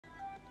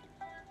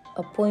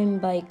A poem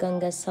by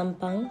Ganga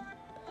Sampang,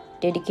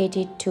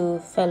 dedicated to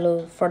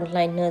fellow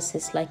frontline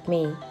nurses like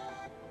me.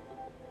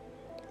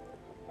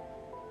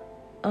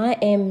 I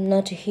am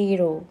not a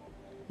hero,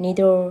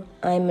 neither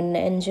I am an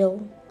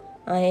angel.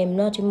 I am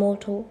not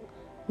immortal,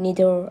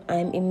 neither I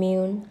am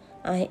immune.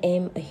 I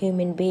am a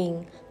human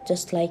being,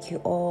 just like you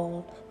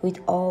all, with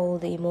all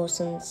the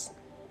emotions.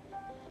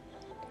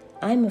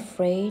 I'm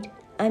afraid,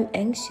 I'm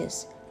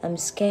anxious, I'm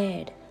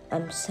scared,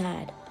 I'm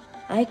sad.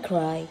 I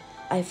cry,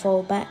 I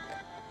fall back,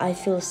 I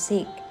feel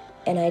sick,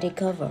 and I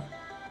recover.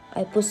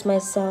 I push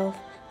myself,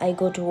 I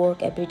go to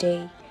work every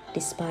day,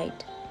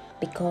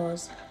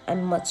 because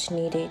I'm much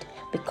needed,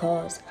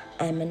 because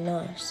I'm a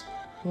nurse,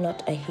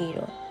 not a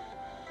hero.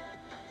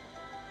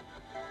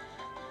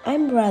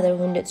 I'm rather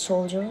wounded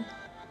soldier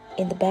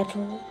in the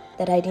battle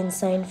that I didn't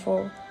sign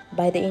for,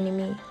 by the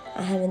enemy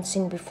I haven't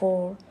seen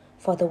before,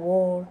 for the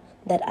war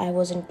that I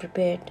wasn't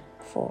prepared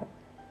for.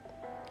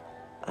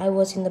 I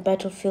was in the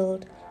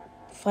battlefield,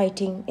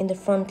 fighting in the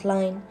front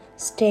line,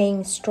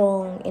 staying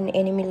strong in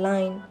enemy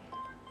line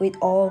with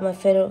all my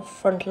fellow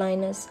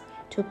frontliners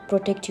to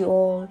protect you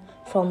all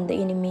from the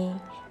enemy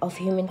of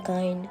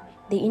humankind,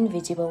 the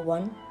invisible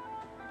one.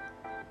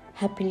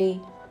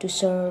 Happily to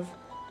serve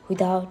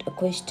without a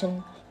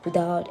question,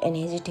 without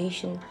any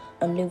hesitation,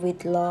 only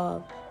with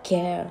love,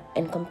 care,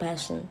 and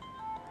compassion.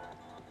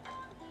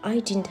 I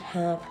didn't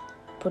have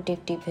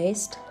protective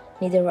vest,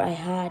 neither I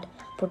had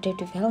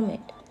protective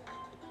helmet.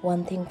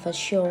 One thing for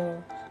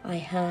sure I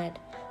had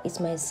is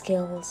my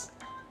skills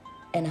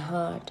and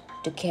heart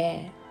to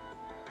care.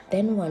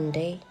 Then one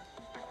day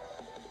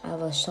I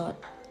was shot.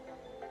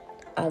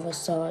 I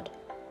was shot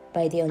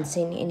by the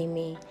unseen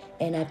enemy,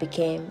 and I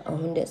became a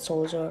wounded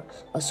soldier,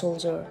 a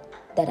soldier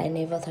that I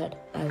never thought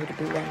I would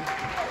be one.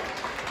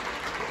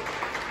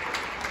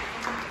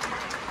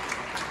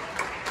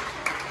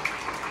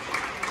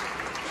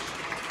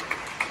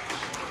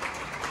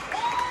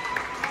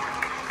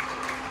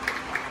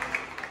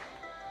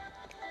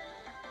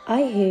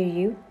 I hear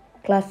you.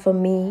 Clap for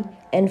me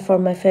and for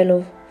my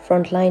fellow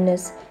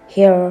frontliners.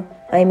 Here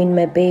I am in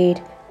my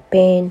bed,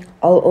 pain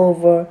all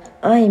over.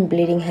 I am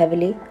bleeding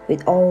heavily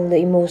with all the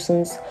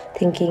emotions,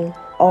 thinking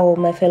all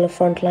my fellow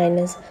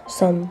frontliners,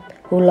 some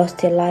who lost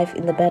their life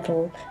in the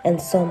battle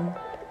and some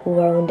who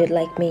were wounded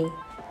like me.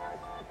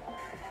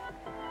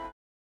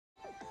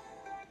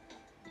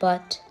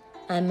 But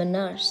I'm a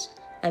nurse.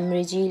 I'm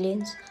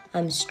resilient.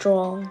 I'm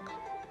strong.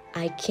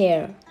 I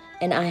care,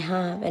 and I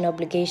have an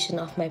obligation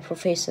of my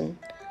profession.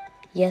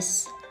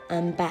 Yes,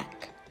 I'm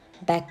back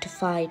to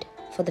fight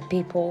for the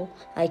people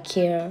I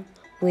care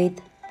with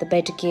the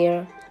better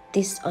care,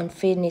 this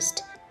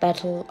unfinished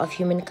battle of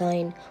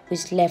humankind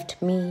which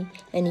left me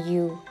and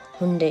you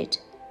wounded.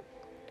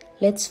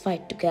 Let's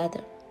fight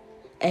together,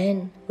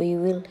 and we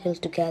will heal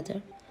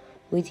together,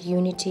 with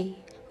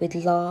unity, with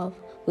love,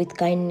 with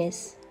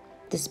kindness.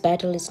 This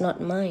battle is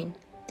not mine,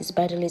 this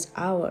battle is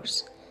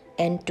ours,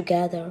 and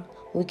together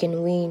we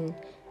can win.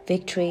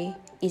 Victory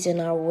is on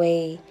our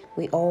way.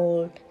 We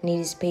all need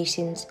is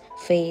patience,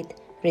 faith,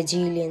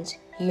 resilience,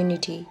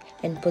 unity,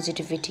 and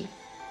positivity.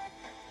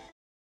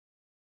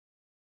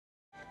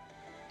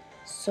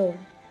 So,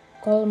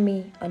 call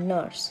me a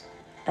nurse.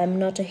 I'm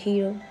not a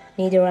hero,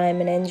 neither I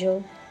am an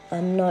angel.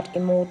 I'm not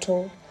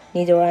immortal,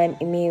 neither I am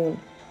immune.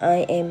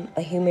 I am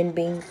a human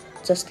being,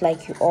 just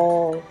like you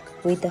all,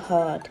 with a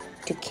heart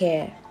to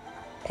care.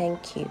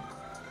 Thank you.